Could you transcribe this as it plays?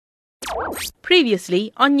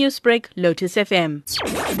Previously on Newsbreak, Lotus FM.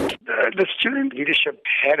 The student leadership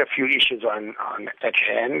had a few issues on at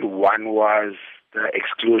hand. One was the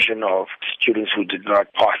exclusion of students who did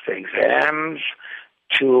not pass the exams.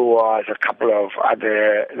 Two was a couple of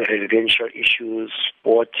other residential issues,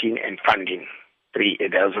 sporting and funding.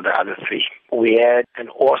 Those are the other three. We had an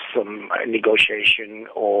awesome negotiation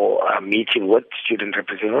or meeting with student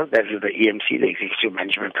representatives. That is the EMC, the Executive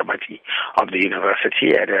Management Committee of the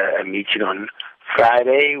university, at a meeting on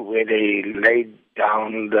Friday where they laid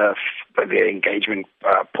down their engagement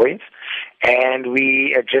points, and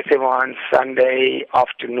we addressed them on Sunday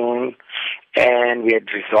afternoon, and we had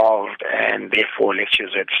resolved, and therefore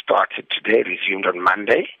lectures had started today, resumed on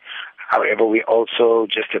Monday. However, we also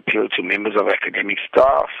just appealed to members of academic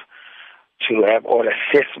staff to have all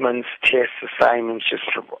assessments, tests, assignments just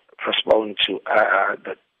postponed to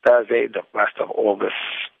the Thursday, the 1st of August,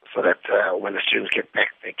 so that when the students get back,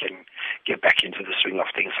 they can get back into the swing of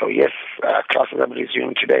things. So yes, classes have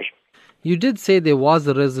resumed today. You did say there was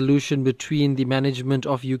a resolution between the management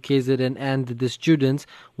of UKZN and the students.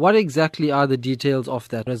 What exactly are the details of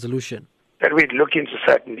that resolution? That we look into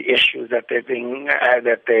certain issues that they've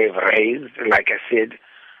raised. Like I said,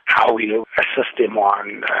 how we assist them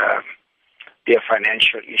on their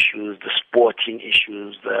financial issues, the sporting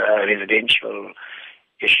issues, the residential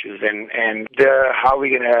issues, and how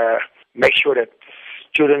we're going to make sure that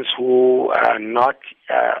students who are not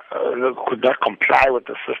could not comply with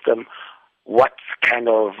the system, what kind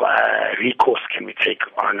of recourse can we take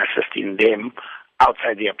on assisting them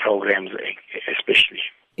outside their programs, especially.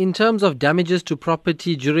 In terms of damages to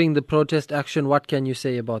property during the protest action, what can you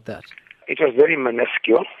say about that? It was very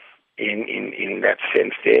minuscule in that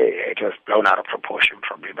sense. It was blown out of proportion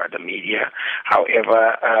probably by the media.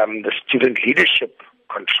 However, the student leadership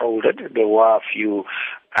controlled it. There were a few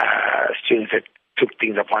students that took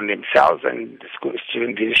things upon themselves, and the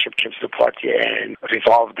student leadership came to the party and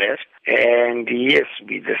resolved that. And yes,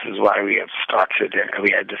 this is why we have started.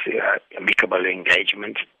 We had this amicable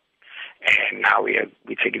engagement. And now we're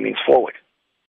taking things forward.